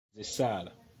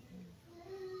Zesala.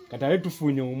 Katale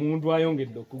tufunye omuntu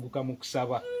ayongedde okuguka mu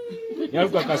kusaba.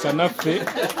 Yaluka kasanaffe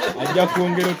ajja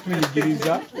kwongera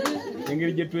tuyigiriza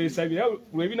engeri gye twesabira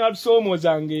lwebina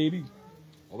atusoomozanga eri.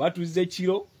 Oba tuzze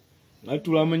kiro nga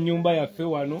tutula mu nnyumba yaffe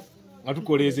wano nga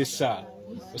tukoleeza essaala.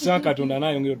 Osanga Katonda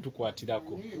n'ayongera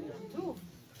otukwatirako.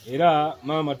 Era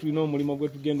maama tulina omulimu gwe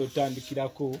tugenda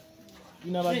otandikirako.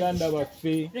 Tulina baganda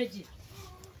baffe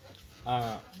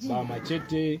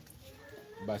Bamachete,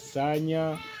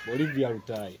 Basanya, Olivia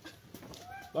Lutaye.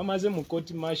 Bamaze mu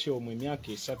court martial mu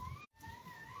myaka 3.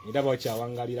 Era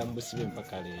bakyawangalira mu busibe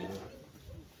mpaka leero.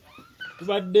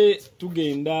 Tubadde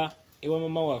tugenda ewa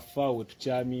mama waffe awo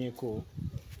tukyamyeko.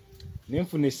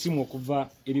 Nenfuna essimu okuva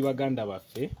eri baganda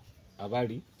baffe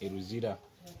abali e Luzira.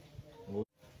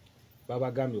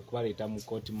 Babagambye okubaleeta mu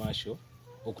court martial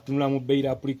okutunula mu bail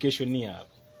application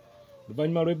yaabwe.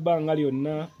 Luvannyuma lw'ebbanga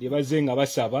lyonna lye bazze nga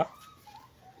basaba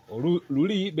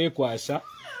luli beekwasa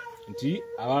nti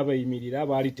ababayimirira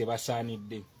baali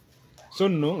tebasaanidde. So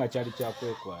nno nga kyali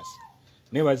kyakwekwasa.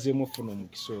 Ne bazzeemu ofuna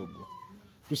omukisa ogwo.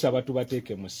 Tusaba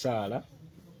tubateeke mu ssaala.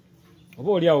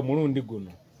 Oba oli awo mulundi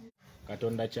guno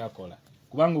Katonda kyakola.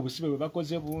 Kubanga obusibe bwe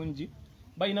bakoze bungi,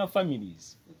 balina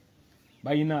families.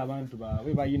 Balina abantu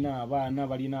baabwe, balina abaana,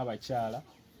 balina abakyala.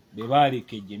 Be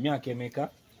baalekejje emyaka emeka?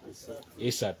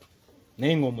 3.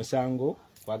 Naye ng'omusango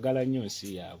kwagala nnyo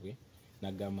nsi yaabwe.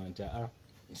 Nagamba nti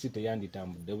ensi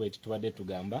teyanditambudde bweti, tubadde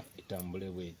tugamba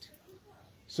etambule bweti.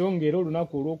 So ng'era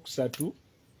olunaku olwokusatu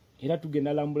era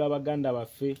tugenda lambula baganda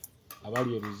baffe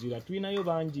abali e Luzira. Tulinayo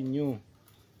bangi nnyo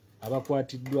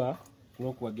abakwatiddwa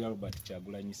olw'okuwagira Robert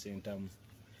Kyagulanyi Ssentamu.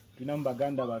 Tulinamu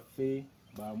baganda baffe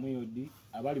Bamuyodi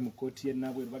abali mu kkooti y'e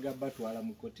Nabweru bagamba batwala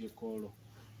mu kkooti y'Ekkoolo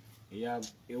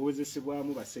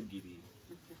ewozesebwamu basegiriire.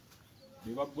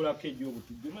 Be baggulako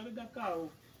egy'obutujju mabegako awo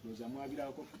looza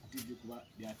mwabirako ku TV kuba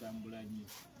byatambula nnyo.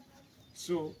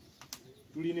 So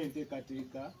tulina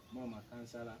enteekateeka maama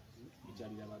kansala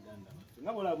ekyalira baganda baffe.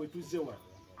 Nga bola bwe tuzze wano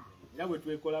era bwe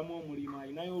twekolamu omulimu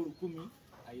alinayo 1,000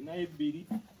 alinayo 2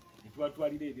 ne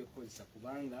tubatwalira ebyokukozesa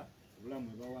kubanga obulamu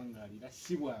bwe bawangaalira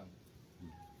si bwangu.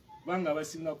 Kubanga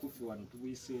abasinga kuffe wano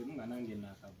tubuyiseemu nga nange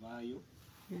naakavaayo.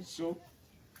 So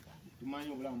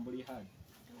tumanyi obulamu buli hard.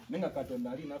 Naye nga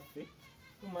Katonda ali naffe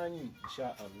tumanyi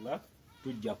insha Allah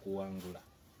tujja kuwangula.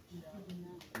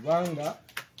 Kubanga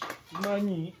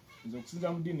tumanyi nze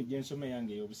okusinza mu ddiini gye nsoma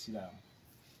yange ey'Obusiraamu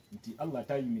nti Allah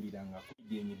tayimiriranga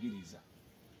kudyenyigiriza.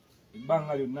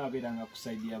 Ebbanga lyonna abeeranga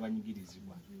kusaidiya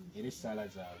abanyigirizibwa era essaala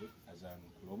zaabwe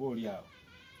azanukula. Oba oli awo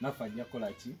naffe ajja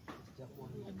kukola ki?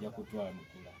 Ajja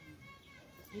kutwanukula.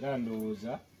 Era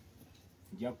ndowooza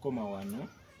nja kukoma wano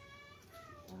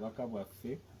obubaka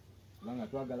bwaffe kubanga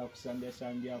twagala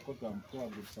kusambyasambyako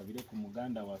twagutusabire ku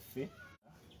muganda waffe.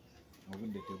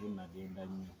 Obudde tebunnagenda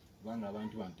nnyo kubanga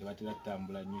abantu bano tebatera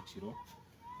kutambula nnyo kiro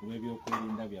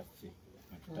olw'ebyokwerinda byaffe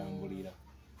nga tutambulira.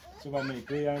 So bano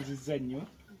tweyanzizza nnyo,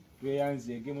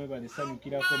 tweyanzeege mwebale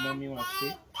sanyukirako mami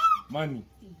waffe. Mami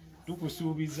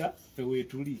tukusuubiza ffe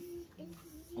weetuli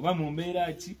oba mu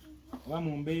mbeera ki oba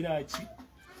mu mbeera ki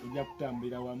tujja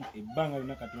kutambulira wamu ebbanga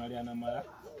lyonna Katonda lyanamala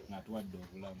ng'atuwadde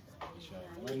obulamu.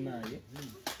 Bannaaye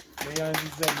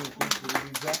tweyanzizza nnyo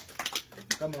okunsuubiza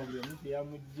Mukama buli omu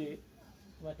teyamugye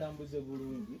batambuze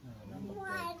bulungi.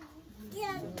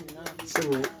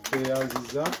 Sebo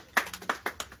tweyanzizza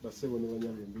basebo ne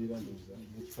banyama embeera ndowooza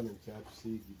n'ekifaananyi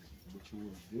kyatusiigidde mu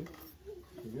kiwudde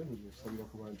ebyo tusabira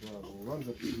ku bantu abo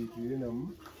obanza tuziikirire namu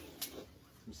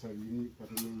tusabire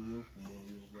katono nnyo ku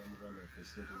mwoyo gwa muganda waffe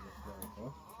Senteza Franka.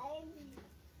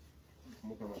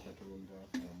 Mukama Katonda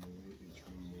amuwe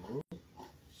ekiwumiro.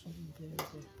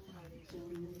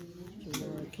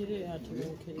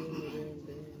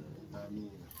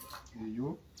 Amiina. Eyo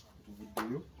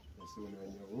tuvuddeyo basebo ne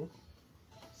banyabo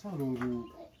Salongo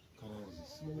Kalanzi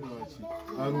simanyi lwaki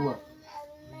Arua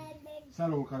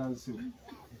Salongo Kalanzi sebo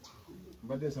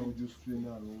mbadde nsaba ojjusitule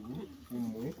naalongo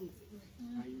kummwe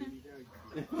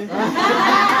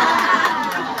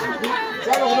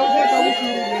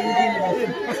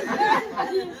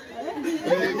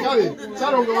kale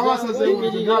Salongo bawasaze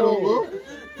naalongo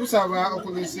tusaba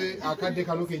okozese akadde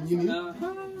kano kennyini.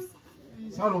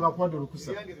 Salongo akwadde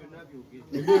olukusa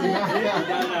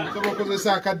soba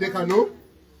okozesa akadde kano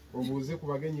obuuze ku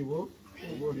bagenyi bo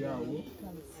oba oli awo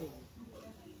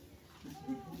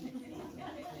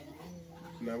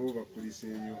nabo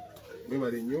bakuliseeyo.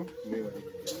 Mwebale nnyo, mwebale.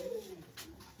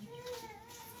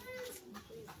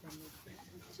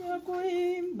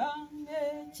 Kyekulimba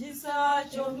ng'ekisa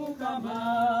ky'Omukama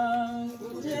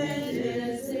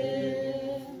kutendereze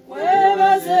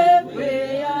webaze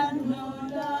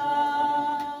kweyannonda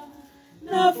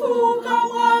nafuuka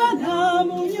mwana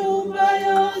munyo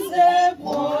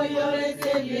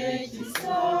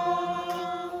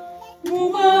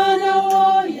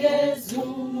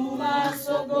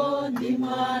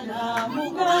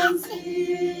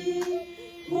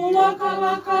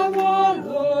kabaka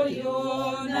bw'olwoyo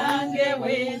nange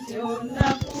bwetyo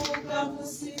nafuuka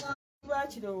musiba.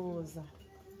 Lwakirowooza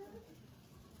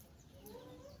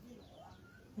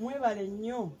mwebale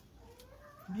nnyo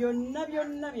byonna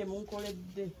byonna bye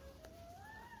munkoledde.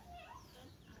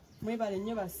 Mwebale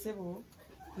nnyo bassebo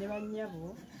ne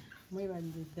bannyabo,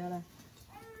 mwebalire ddala.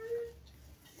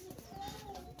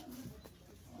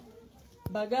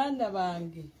 Baganda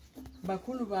bange,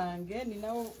 bakulu bange,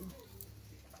 ninawo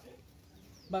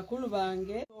bakulu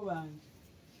bange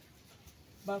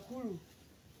bakulu,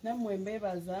 nammwe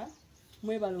mbeebaza,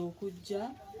 mwebale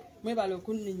okujja, mwebale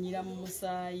okunninyira mu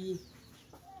musaayi.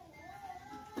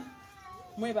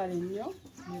 Mwebale nnyo,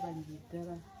 mwebalire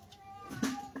ddala.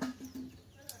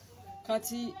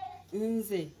 Kati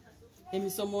nze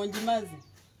emisomo ngimaze.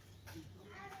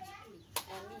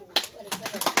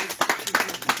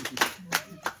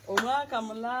 Omwaka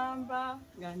mulamba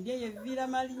nga ndi eyo evviira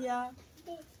Maria.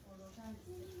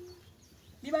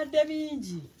 Bibadde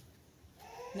bingi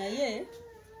naye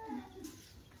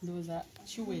ndowooza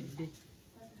kiwedde.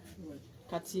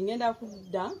 Kati ngenda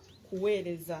kudda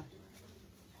kuweereza.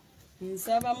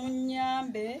 Nsaba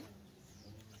munnyambe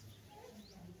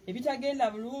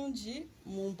ebitagenda bulungi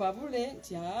mumpabule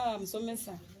nti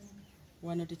musomesa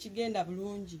wano tekigenda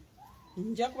bulungi.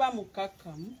 Nja kuba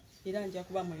mukkakkamu era nja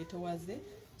kuba mwetowaze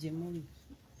gye muli.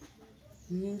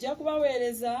 Nja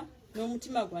kubaweereza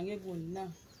n'omutima gwange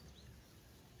gwonna.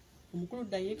 Omukulu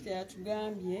Dayirekita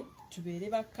yatugambye tubeere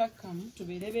bakkakkamu,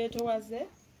 tubeere beetowaze,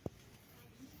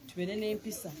 tubeere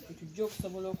n'empisa tujja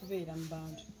okusobola okubeera mu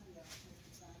bantu.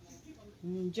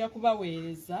 Nja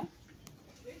kubaweereza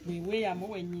bwe bweyamo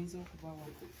bwe nnyinza okubawa.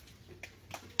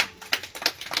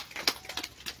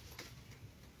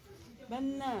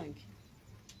 Bannange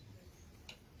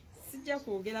sijja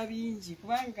kwogera bingi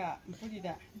kubanga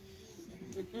mpulira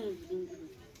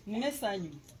nina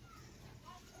essanyu,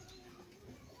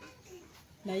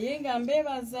 naye nga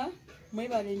mbeebaza.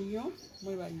 Mwebale nnyo,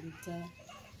 mwebalire ddala.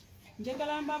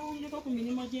 Njagala mbabuulireko ku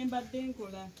mirimu gye mbadde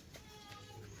nkola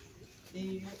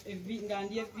nga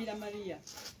ndi evviira Maria.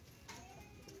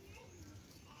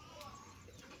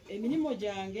 Emirimu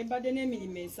gyange mbadde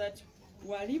n'emirimu 3.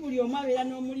 Wali buli omu abeera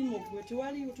n'omulimu gwe.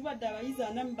 Tubadde abayizi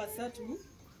 43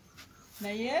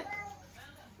 naye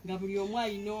nga buli omu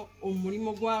alina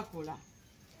omulimu gwakola.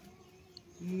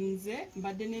 Nze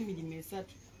mbadde n'emirimu 3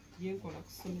 gyenkola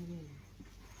ku ssomero eryo.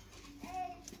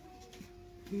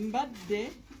 Mbadde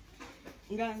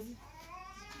nga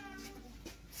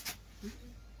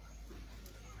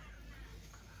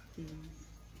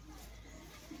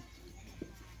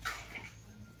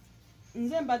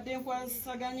nze mbadde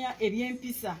nkwasaganya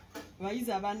ebyempisa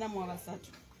abayizi 43.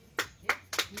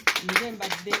 Nze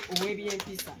mbadde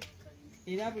ow'ebyempisa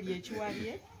era buli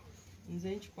ekiwabye nze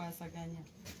nkikwasaganya.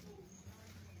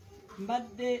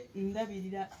 Mbadde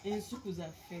ndabirira ensuku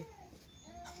zaffe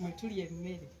mwe tuli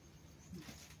emmere.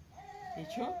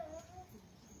 Ekyo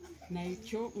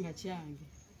nakyo nga kyange.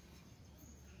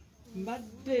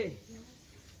 Mbadde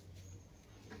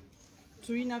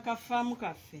tulina kafaamu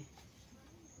kaffe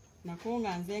nako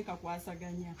nga nze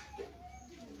nkakwasaganya.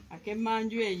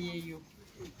 Ak'emmanju eyo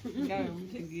nga bwe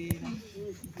mutegeera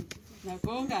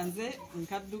nako nga nze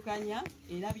nkaddukanya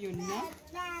era byonna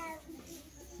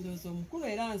ndowooza omukulu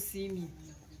era nsiimye.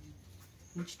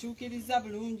 Nkituukiriza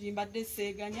bulungi, mbadde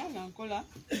seeganya nga nkola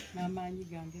n'amaanyi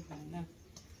gange gonna.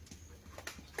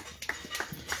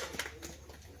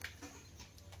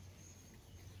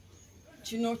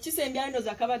 Kino kisembya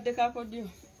ndowooza kabadde kakodyo.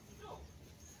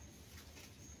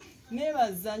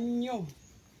 Neebaza nnyo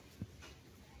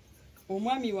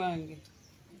omwami wange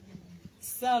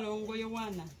Ssaalongo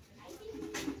Yowaana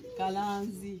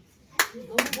Kalanzi.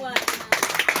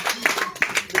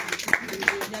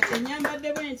 Yatenyambadde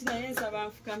bwe nti naye nsaba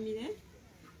nfukamire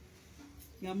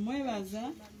nga mwebaza.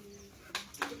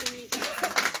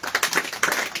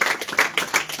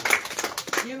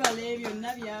 Yebala byonna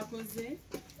byakoze.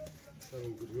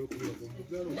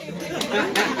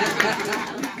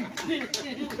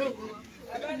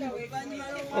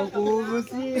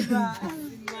 Okubusiiba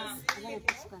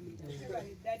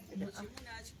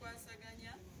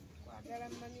nakikwasaganya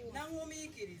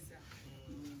namumiikiriza.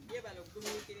 Yebala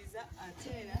okumiikiriza ate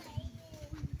era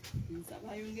nsaba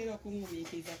ayongera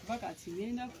okumumiikiriza kuba kati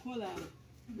ngenda kukola.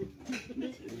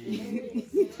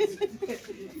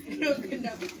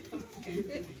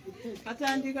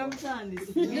 Katandika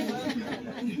butandisi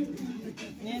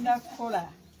ngenda kukola.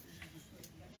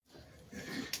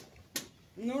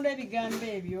 Nula ebigambo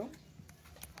ebyo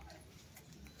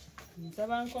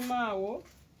nsaba nkomaawo.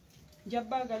 Nja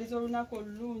baagaliza olunaku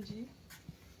olulungi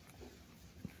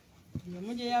buli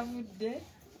omu gye yavudde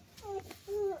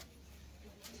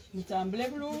mutambule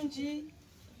bulungi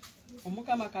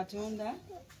omukama katonda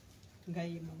nga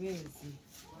ye mubeezi.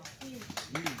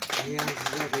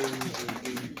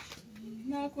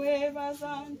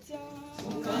 Nakwebaza ntya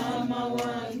mukama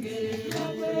wange,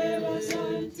 nakwebaza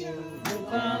ntya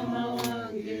mukama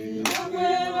wange,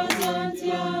 nakwebaza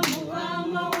ntya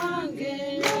mukama wange,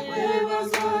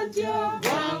 nakwebaza ntya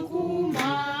wankuma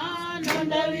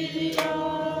nondabirira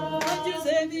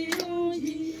wajuze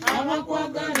birungi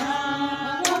abakwagala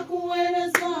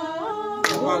bakuweereza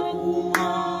wakuma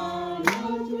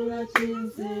notula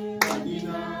kinze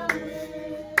walinawe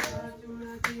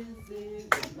natula kinze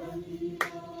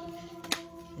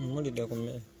mulidde ku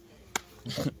mmere.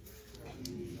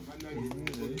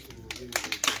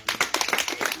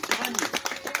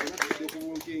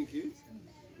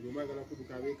 Oyagala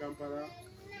kuduka ab'e Kampala,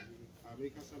 ab'e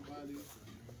Kasambali,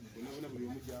 bonna buli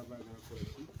omu gy'ava agala kukola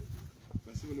ki?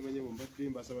 Basibo ne banyabo mbadde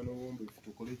mbasaba n'obwombe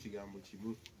tukole ekigambo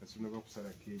kimu kasi tunava kusala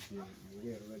keeki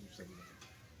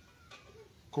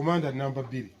komanda namba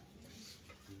 2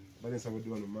 bale nsabudde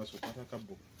wano mu maaso kwata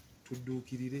kabbo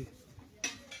tudduukirire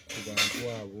ku bantu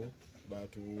abo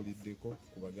batubuuliddeko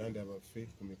ku baganda baffe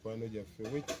ku mikwano gyaffe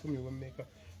ow'ekikumi wemmeka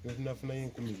ne tunafunayo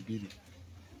 2,000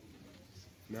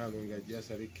 naalo ng'ajja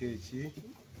asale keeki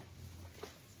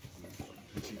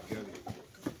ekigale.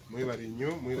 Mwebale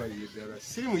nnyo, mwebalire ddala.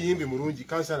 Si muyimbi mulungi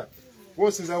kansala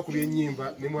wosinzawo ku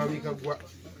byennyimba ne mwabiika gwa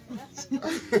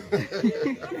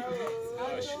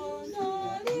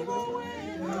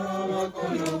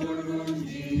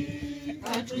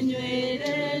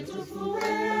katunywere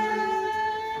tufuwe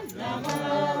laba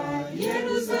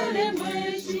Yerusalemu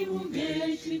ekibuga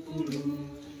ekikulu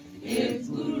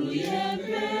eggulu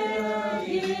y'empeera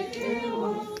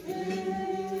y'ekewaffe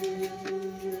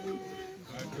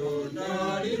Katonda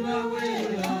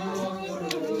alibaweera wakola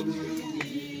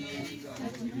obulungi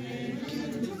katunywere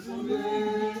tufuwe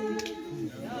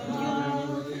laba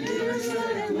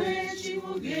Yerusalemu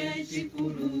ekibuga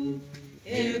ekikulu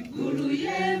eggulu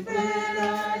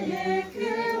y'empeera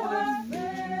y'ekewaffe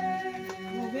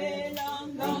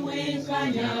mubeeranga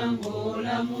mwenkanya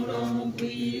ng'olamula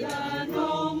omugwira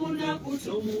n'omunaku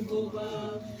tomugoba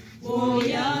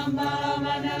oyamba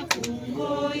abanaku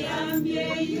ng'oyambye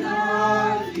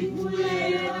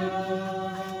yalikuleera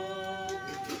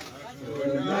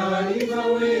Katonda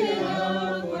alibaweera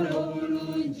wakola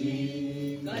obulungi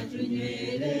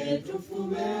katunywere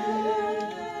tufume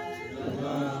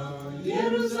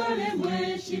Yerusalemu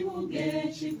ekibuga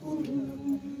ekikulu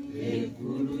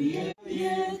eggulu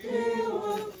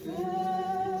y'ekewaffe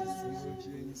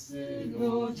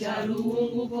kya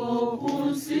luwunguko ku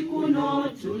nsi kuno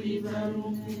tuli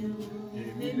balumu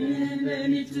emirembe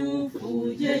emituufu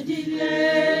gye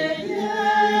giryewo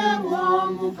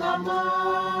Mukama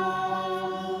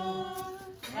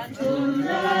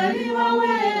Katonda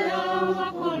alibaweera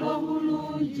wakola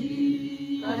obulungi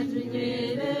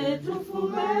katunywere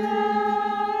tufume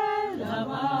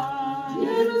laba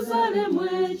Yerusalemu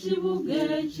ekibuga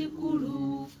ekikulu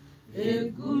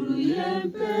eggulu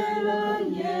y'empeera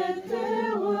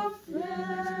y'ekewaffe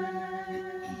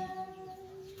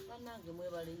bannange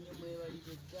mwebale nnyo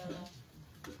mwebalire ddala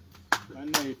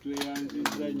bannaye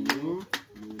tweyanziza nnyo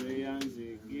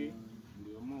tweyanzeege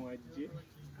buli omu wajje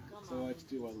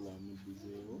sawakitiibwa Allah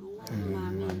amuddizeewo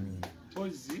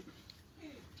mpozi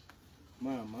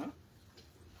maama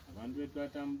abantu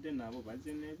betwatambudde nabo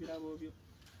bazze n'ebirabo byo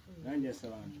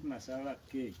nanjasaba nti tunasala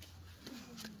keeki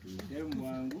tuyite mu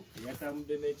bwangu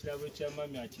eyatambudde n'ekirabo kya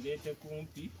mami akireete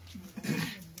kumpi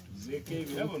zeeko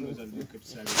ebirabo nooza tuleke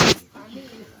tusale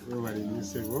webale nnyo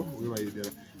ssebo webalire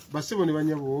ddala bassebo ne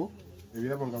banyabo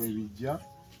ebirabo nga bwe bijja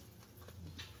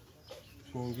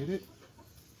twongere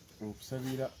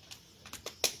okusabira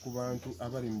ku bantu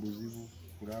abali mu buzibu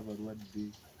ng'abalwadde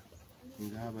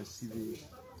ng'abasibe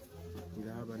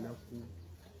ng'abanaku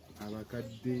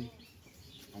abakadde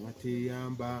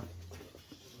abateeyamba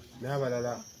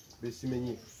n'abalala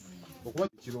besimenye okuba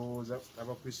ekirowooza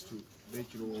abakristu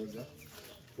b'ekirowooza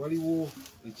waliwo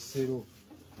ekisero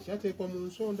kyateekwa mu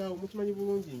nsonda awo mukimanyi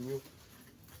bulungi nnyo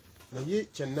naye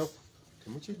kyannaku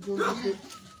temukijjumbidde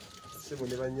kisebo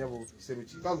ne bannyabo kisebo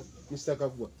kikalu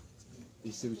misitakaggwa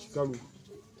ekisebo kikalu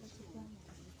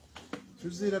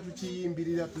tuzeera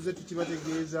tukiyimbirira tuze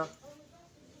tukibategeeza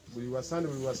buli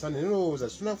wasande nerowooza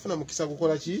tunafuna mukisa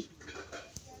kukola ki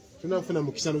tunafuna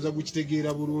mukisa noza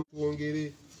gukitegeera bulungi wongere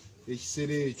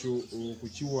ekisero ekyo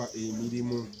okukiwa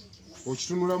emirimu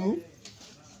okitunulamu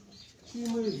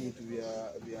kirimu ebintu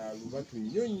bya lubatu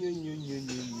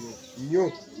nnyo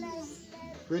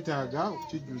twetaaga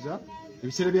okukijjuza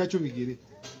ebiseera byakyo bigere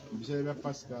mu biseera bya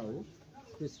pasika awo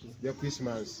bya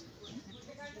Christmas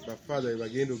bafather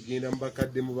bagenda okugenda mu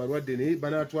bakadde mu balwadde naye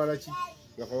banaatwala ki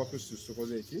nga kwa Kristo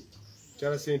sokoze eki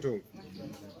kyala sentongo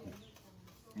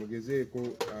mugezeeko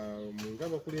mwenga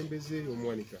abakulembeze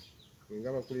omwanika mwenga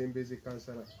abakulembeze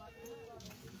kansala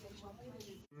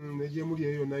negye muli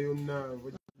eyo yonna yonna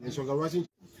ensonga lwaki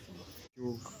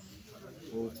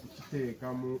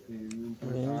okukiteekamu ebintu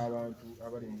abantu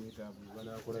abali mu bwetaavu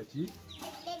banaakola ki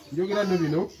njogera nno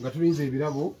bino nga tulinza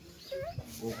ebirabo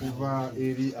okuva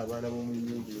eri abaana b'omu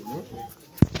nnyumba eno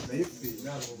naye ffe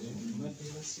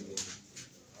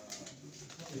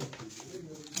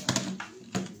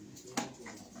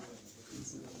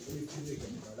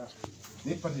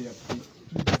naye pate yaffe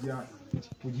tujja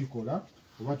kugikola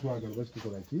oba twagala oba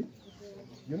kitukola ki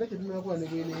byonna kyetunakola ne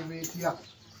bweneeba etya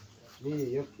naye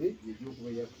eyaffe yegyokuba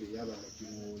yaffe ey'abaana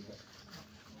kirowooza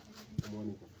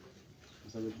omwanika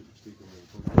nsaba ekyo tukiteeke mu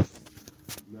nkola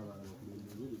n'abaana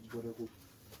bakulembeze bekikolako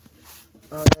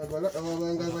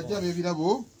abanga bajja ab'ebirabo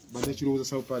bannakirowooza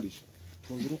South Parish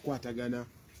twongere okukwatagana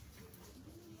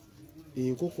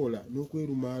enkokola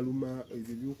n'okwerumaaluma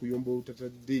ebyo byokuyomba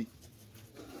olutatadde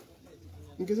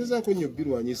ngezezaako nnyo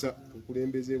birwanyisa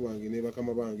okulembeze bwange ne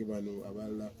bakama bange bano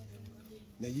abalala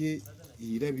naye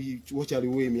era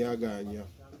wakyaliwo emyagaanya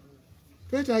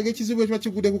twetaaga ekizibu ekiba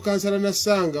kigudde ku kansala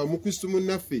nassanga omukristu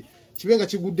munnaffe kibe nga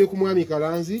kigudde ku mwami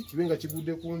Kalanzi kibe nga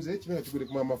kigudde ku nze kibe nga kigudde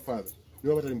ku maama Father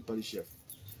niba batali mu parish yaffe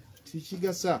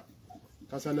tikigasa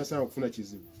kansala nassanga okufuna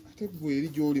kizibu ate gwe eri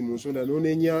gy'oli mu nsonda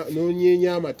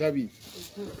n'onyeenya amatabi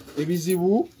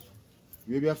ebizibu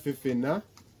byo byaffe ffenna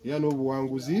era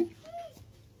n'obuwanguzi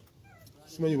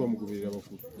simanyi bamugoberera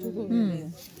bakulu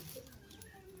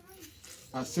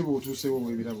asebo otuusewo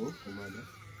w'ebirabo komanda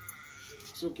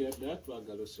sookera ddala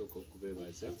twagala osooka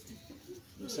okubeebaza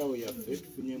mu nsawo yaffe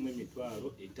tufunyemu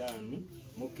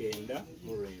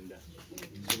 5,990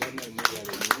 kubanga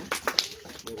mwebale nnyo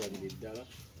mwebalire ddala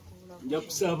nja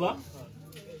kusaba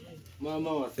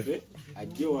maama waffe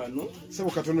ajje wano sebo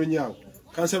katono nyaawo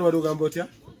kansala wali ogamba otya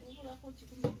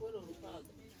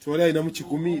twali alina mu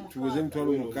 10 tuweze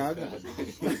emitwalo 6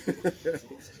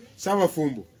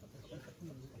 saabafumbo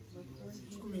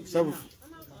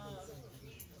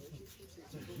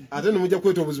ate nemujja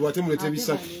kweta obuzibu ate mulete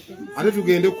bisatu ate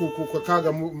tugende ku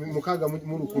 6 mu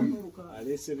 100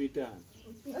 aleese 5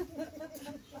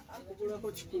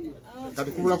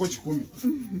 kati kubulako 10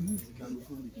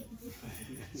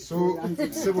 so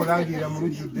sebo langirira mu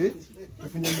lujjudde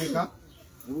tufunye meka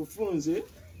mu bufunze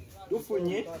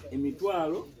tufunye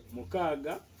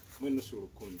 6,910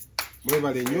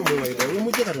 mwebale nnyo mwebale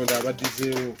mujje Katonda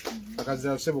abaddizeewo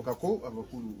akazira sebo kako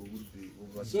abakulu obudde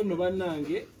so no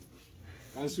bannange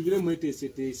kansubire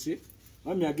mweteeseteese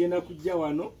mami agenda kujja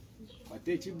wano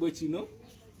ate ekibbo kino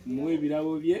muwe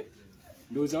ebirabo bye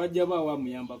ndowooza wajja baawa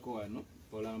muyambako wano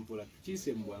mpolampola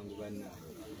tukiise mu bwangu bannange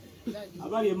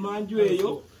abali emmanju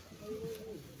eyo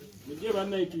mujje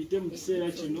bannaye tuyite mu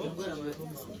kiseera kino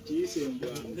tukiise mu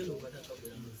bwangu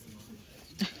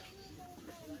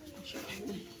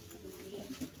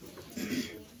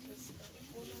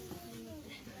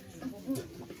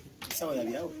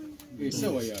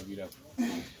esawa yabirabo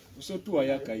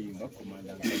osotuwayo akayimba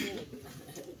komanda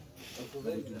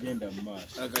tugenda mu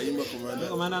maaso akayimba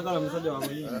komanda akala musajja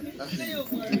wamuyimba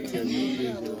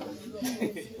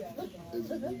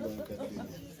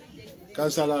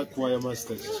kansala kwaya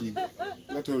master kiki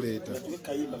nga toleeta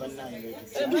kayimba bannange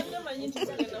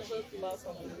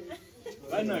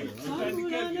bannaye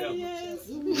tutandike ebirabo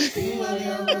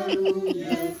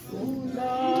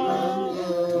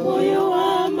Moyo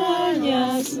w'amaanyi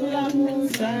asula mu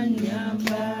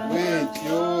nnyamba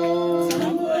wetyo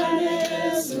tambula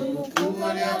Yesu kkubo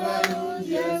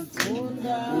ly'abalungi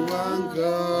effunda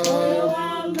kubanga moyo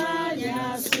w'amaanyi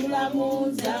asula mu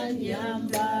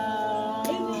nnyamba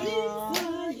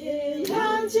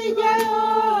yanzijayo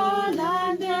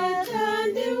nandeeta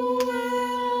ndimuwe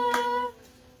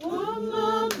wamma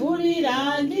mpulira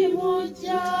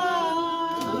ndimujja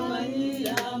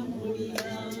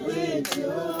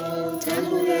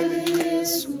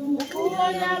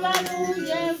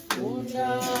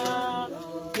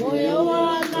moyo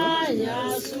w'amaanyi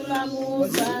asula mu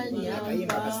nnyamba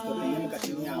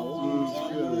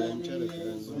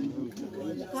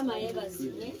Kama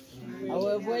yebazibwe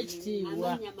aweebwa ekitiibwa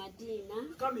amanya Madiina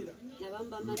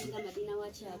nabamba Madiina wa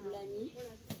Kyagulanyi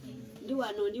ndi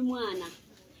wano ndi mwana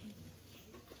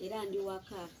era ndi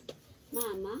waka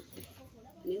maama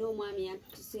nina omwami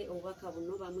yantuse obubaka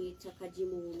buno bamuyita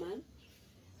Kajimu Woman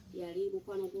yali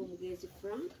mukwano gw'omugezi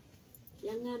Frank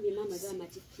yaŋŋambye maama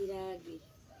bamatikkira ge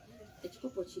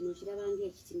ekikopo kino kiraba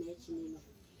ng'ekiti naye kinene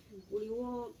buli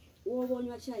w'oba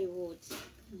onywa caayi bw'oti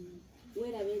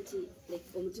weerabe nti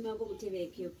omutima gwo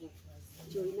mutebeekevu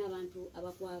nti olina abantu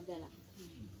abakwagala.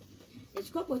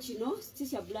 Ekikopo kino si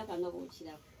kya bbulaaka nga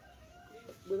bw'okiraba.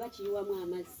 Bwe bakiyiwamu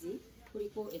amazzi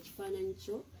kuliko ekifaananyi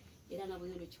kyo era nga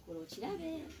bwegenda okikola okirabe.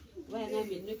 Kuba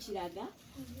yagambye nno kiraga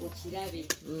okirabe.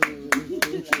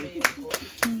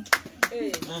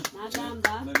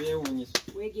 N'agamba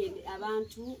weegende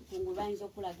abantu kungu bayinza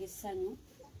okulaga essanyu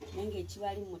naye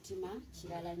ng'ekibali mu mutima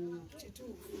kirala nnyo.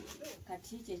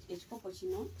 Kati ekikopo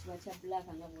kino kiba kya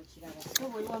bbulaaka nga bw'okiraba. So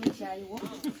bw'oli wamukyayiwo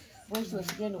bwekyo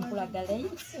okigenda okulaga late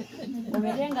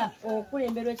obere nga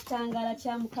okulemberwa ekitangaala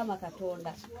kya Mukama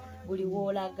Katonda buli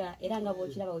w'olaga era nga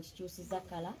bw'okiraba okikyusiza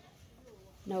kala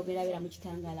nawe obeerabeera mu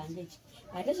kitangaala ng'eki.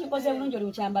 Ate kikoze bulungi oli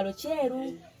mu kyambalo kyeru.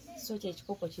 So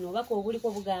kyekikopo kino obubaka obuliko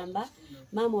bugamba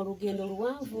maama olugendo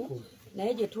luwanvu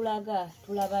naye gye tulaga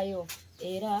tulabayo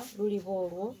era luliba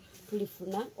olwo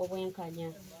tulifuna obwenkanya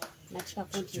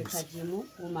nakikaku nti ekagimu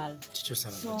mumala.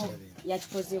 So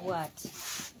yakikoze bw'ati.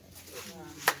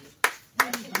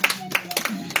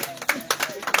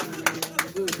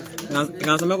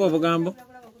 Ngansomeko obugambo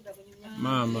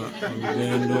maama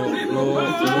olugendo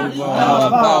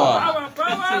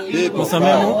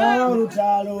musomemu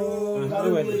olutalo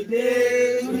ngalwedde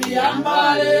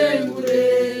tuliyambale ngule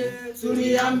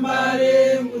tuliyambale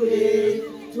ngule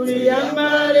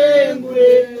tuliyambale ngule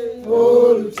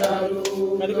olutalo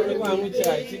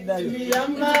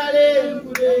tuliyambale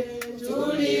ngule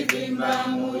tulivimba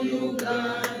mu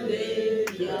Uganda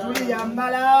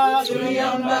tuliyambala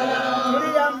tuliyambala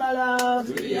tuliyambala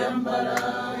tuliyambala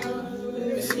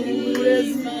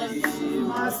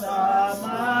masa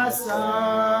masa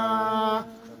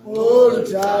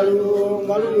olutalo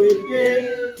ngalwedde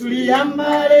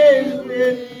tuliyambale ngule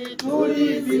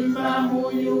tulivimba mu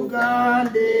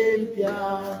Uganda empya.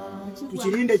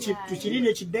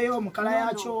 Tukirinde kiddeyo omukala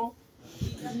yakyo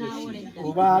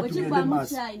oba tugende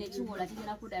maaso.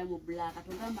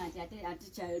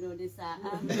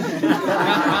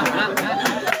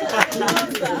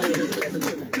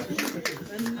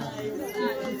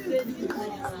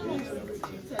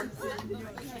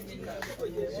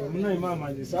 Omunayi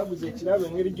maama nze saabuze ekirabo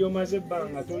engeri gy'omaze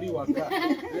ebbanga toli waka.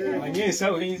 Manye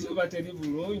ensawo eyinza oba teri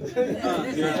bulungi.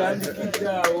 Etandikidde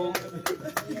awo.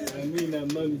 Amiina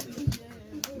mami.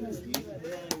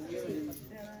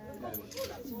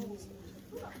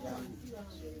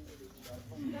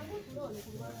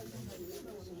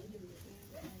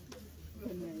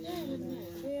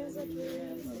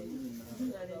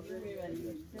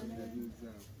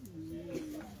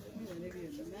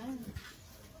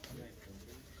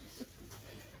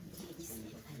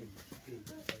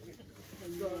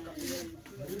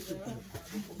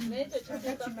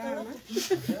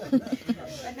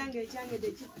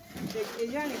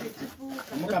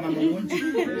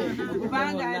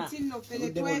 kubanga ati nno ffe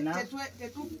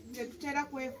tetutera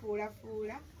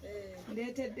kwefuulafuula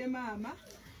ndeetedde maama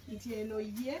nti eno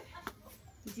ye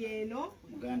nti eno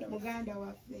muganda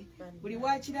waffe buli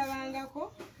wakirabangako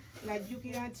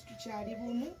ng'ajjukira nti tukyali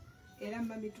bumu era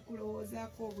mami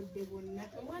tukulowoozaako obudde bwonna.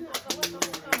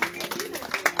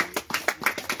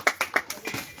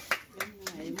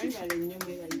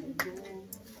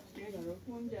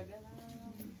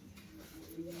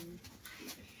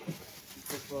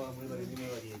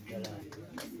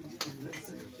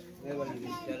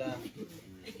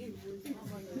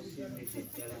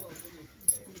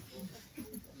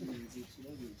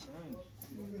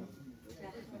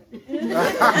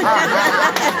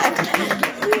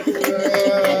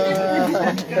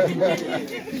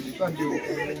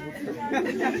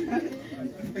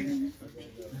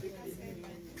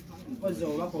 Mpozi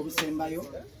obubaka obusembayo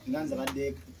nga nze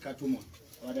badde katumwa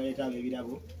abadaleeta abo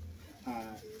ebirabo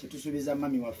kyetusuubiza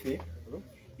mami waffe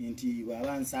nti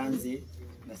bw'aba nsanze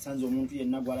nga sanze omuntu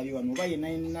yenna gwalabye wano oba yenna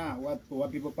yenna owa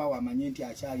people power amanye nti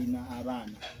akyalina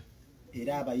abaana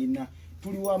era abayina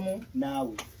tuli wamu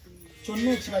naawe kyonna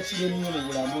ekiba kiremye mu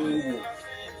bulamu bwo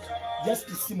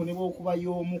justice mu ne bw'okuba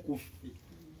y'omu ku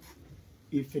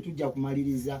iffe tujja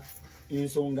kumaliriza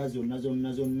ensonga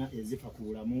zonna ezifa ku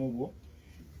bulamu bwo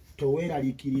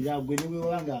toweeralikirira gwe ne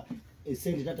bwewanga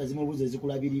esente tata zimubuuza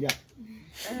ezikulabirira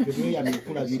tetweyamye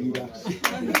okulabirira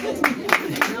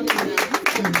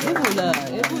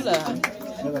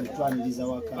twaniriza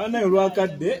waka banaye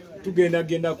olwakadde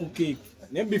tugendagenda ku keeki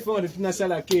naye before nga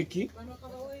tetunasala keeki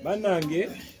bannange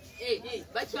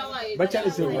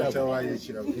bakyawaayo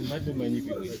ekirabo mbadde manyi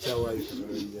bakyawaayo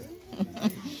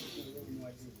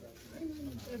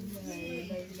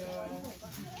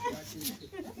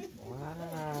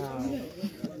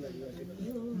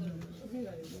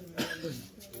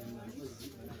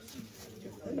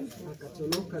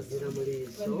sonokazira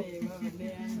muleeso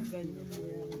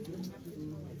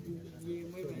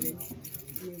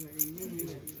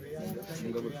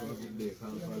nga bwe twavudde e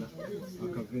Kampala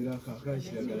akaveera ako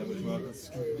akakiragala bwe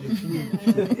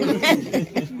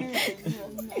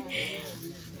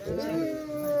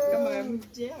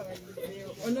twakasitudde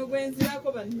ono gwenzirako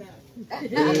banna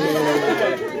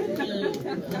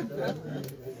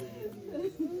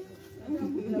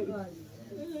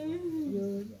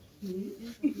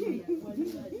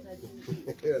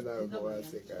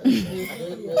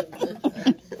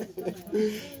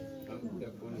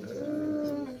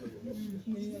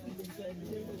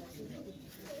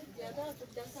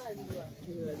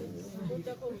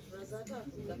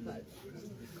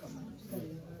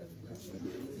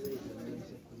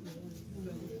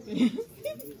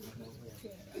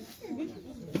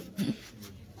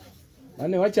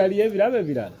ane wakyaliyo ebirabo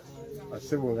ebirala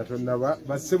basebo nga tonnaba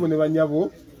basebo ne banyabo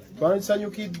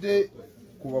twansanyukidde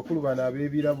ku bakulu bano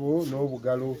ab'ebirabo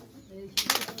n'obugalo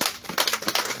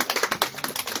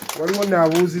waliwo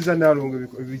naabuuziza naalonga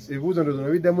ebibuuzo ndozo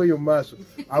nabiddamu eyo mu maaso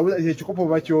abuuza ekikopo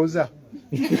bakyoza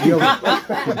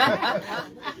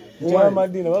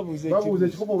babuuza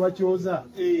ekikopo bakyoza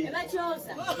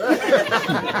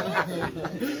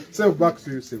so back to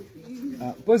you sebo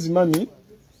mpozi mami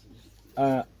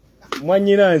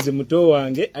mwanyinanze muto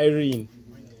wange Irene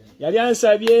yali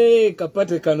ansabye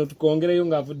kapate kano tukongereyo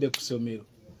ng'avudde ku ssomero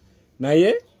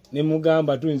naye ne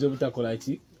mugamba tuyinza obutakola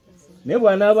ki naye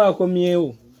bw'anaaba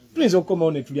akomyewo tuyinza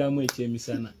okukomawo ne tulyamu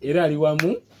ekyemisana era ali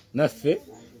wamu naffe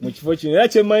mu kifo kino era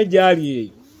kyemmanyi gy'ali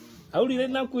eyo awulira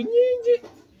ennaku nnyingi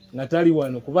nga tali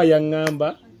wano kuba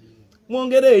yaŋŋamba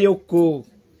mwongereeyokko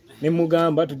ne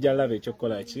mugamba tujja laba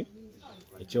ekyokukola ki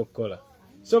ekyokukola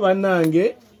so bannange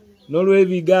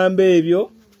n'olw'ebigambo ebyo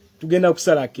tugenda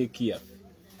kusala keeki yaffe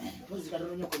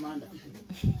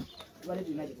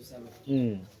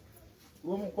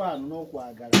lw'omukwano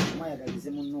n'okwagala mwayagalize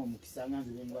munno omukisa nga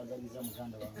nze bwengwagaliza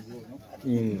muganda wange ono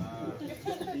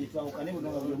twawukane buno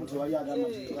nga buli omu tewali agamba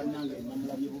nti bannange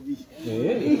namulabye bubi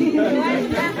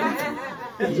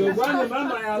nze obwange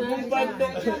mama yagumbadde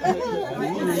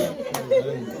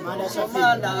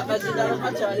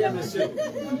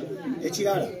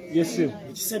ekirala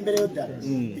ekisembereyo ddala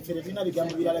ife tetulina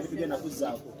bigambo birala bitugenda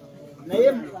kuzzaako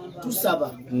naye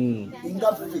tusaba nga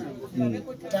ffe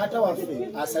taata waffe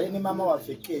asale ne mama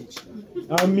waffe keeki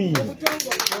amin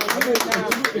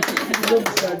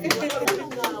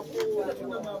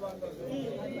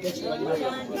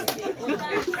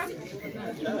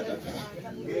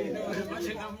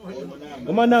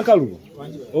omwana nkalubo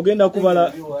ogenda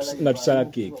kubala nga tusala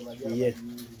keeki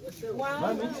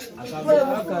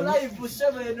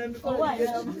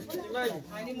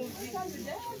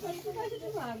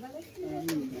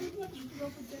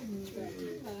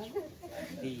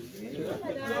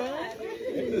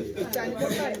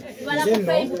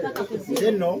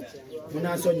nno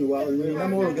munansonyiwa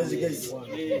olinamu olugezigezi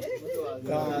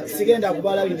sigenda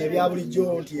kubala bino ebya bulijjo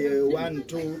nti 1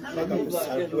 2 paka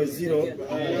ku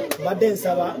 0 mbadde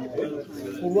nsaba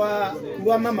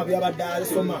kulwa mama byabadde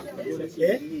asoma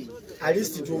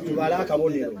alisti tubale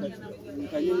akabonero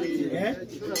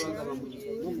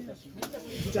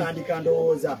tutandika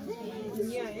ndowooza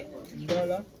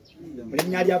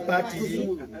linnya lya paati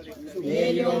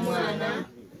n'ery'omwana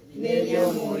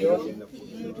n'ery'omwoyo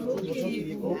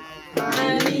mutuukirivu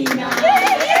amina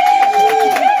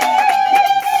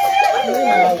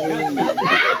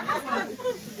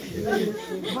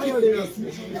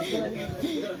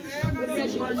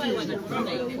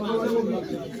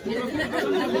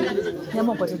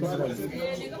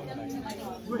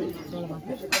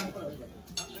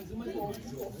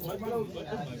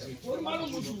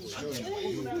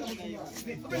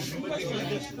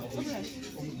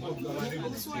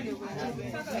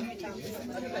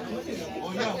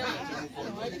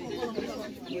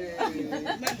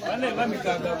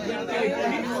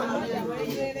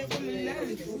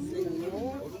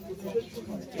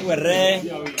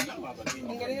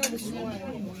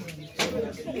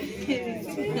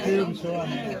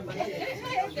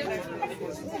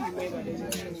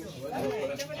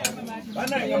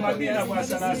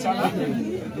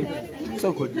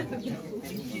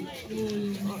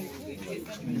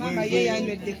mama ye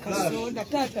yanywedde kasoda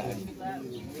taata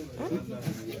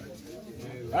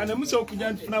ane musobola okujja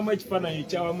ntufunamu ekifaananyi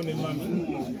ekyawamu ne mami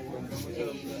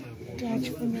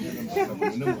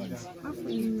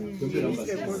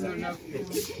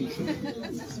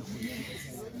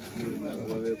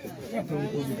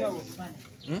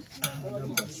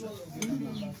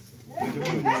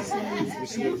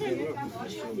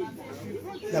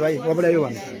Dabai, wabula yo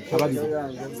wana. Ababiri.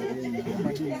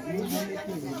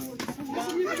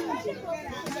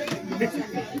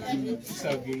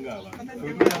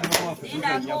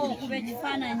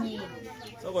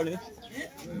 Sokole.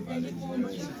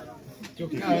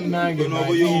 Nange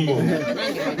n'obuyombo.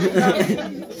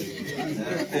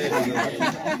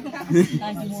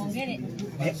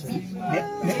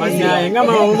 Banyaye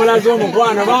ngama omulazo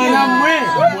omukwano baana mmwe.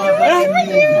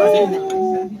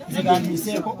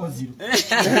 Zigambiseko oziro.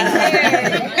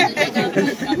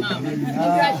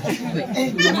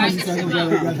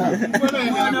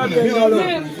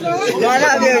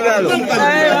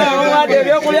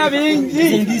 Ebyokulya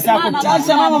bingi.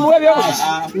 Mama muwe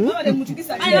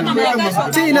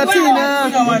Tina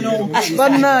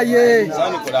bannaye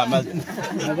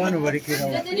Abantu barekera.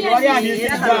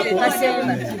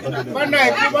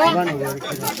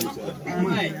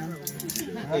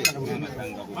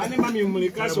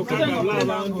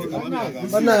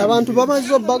 bannaye abantu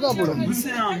bamaze obbagabula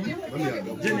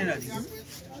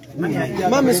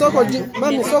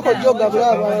mami soko jogabula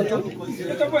abantu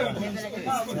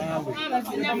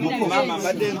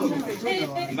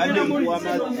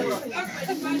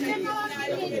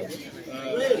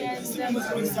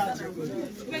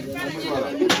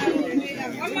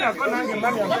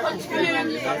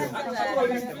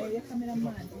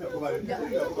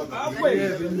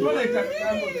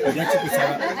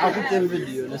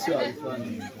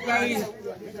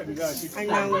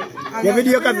Ya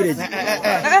video coverage.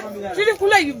 kiri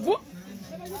kula hivyo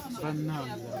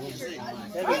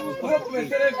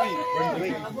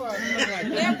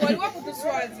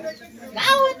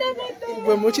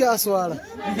gwe mukyaswala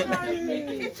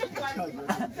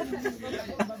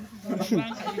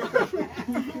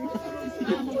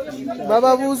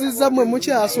bababuuzizza mmwe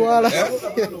mukyaswala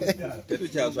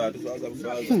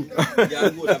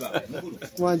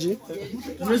wangi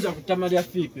Tunaweza kutamalia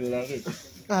fipi ulawe.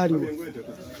 aliwo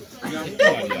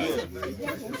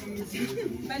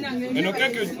Eno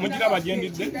keke mugira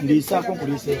bagendidde. Ndisako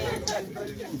kulise.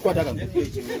 Kwata kama.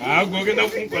 Gogenda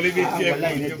kunkola ebyekye.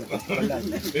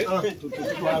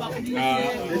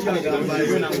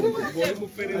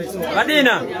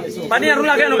 Badina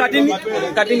rula keno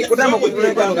katini kutama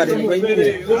kutuleka no katini kwa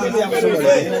hivile.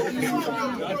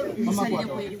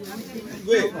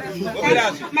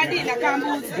 Madina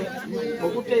kambuzi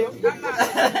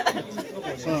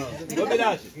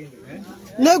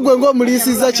negwe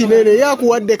ng'omuliisizza kinene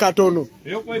yakuwadde katono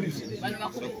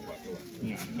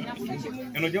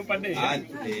Eno jompadde.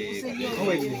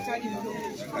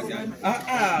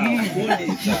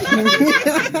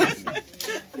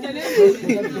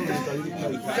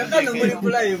 Kakano muri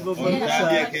kulayo bobo.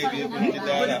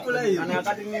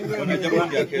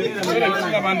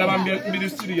 Abanda bambye biri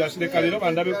serious leka lero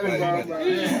banda bekonza.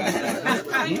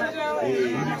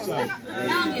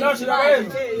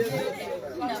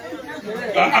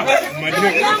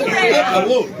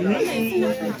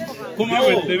 Kuma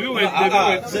wete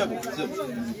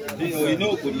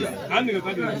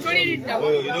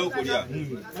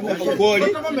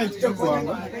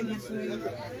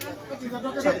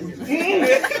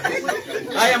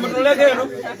Aya mutulekero.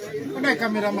 Kuna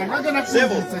cameraman nagana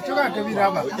kusa choka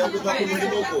tebiraba.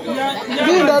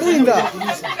 linda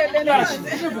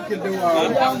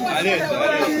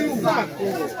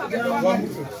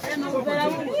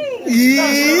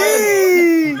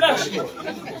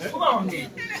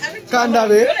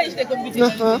kandabe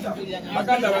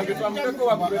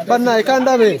bannaye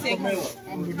kandabe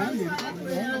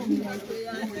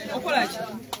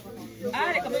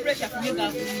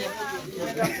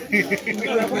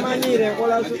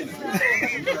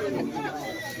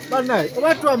Banaye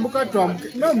obatwambuka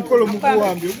n'omukolo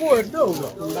mukuwambye buweddooba.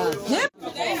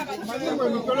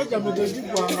 Emikolo gyamwe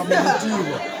tegigwanga mu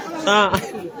bitiibwa.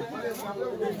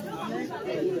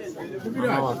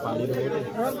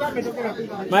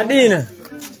 Madina.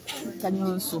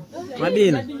 Kanyonso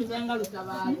Madina.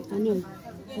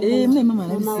 mama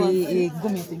nalise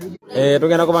gomesi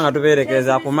Tugenda kubanga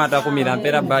tuberekeza kumata kumira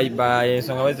mpera bye bye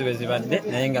ensonga wezi bezibadde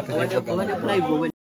naye nga tujja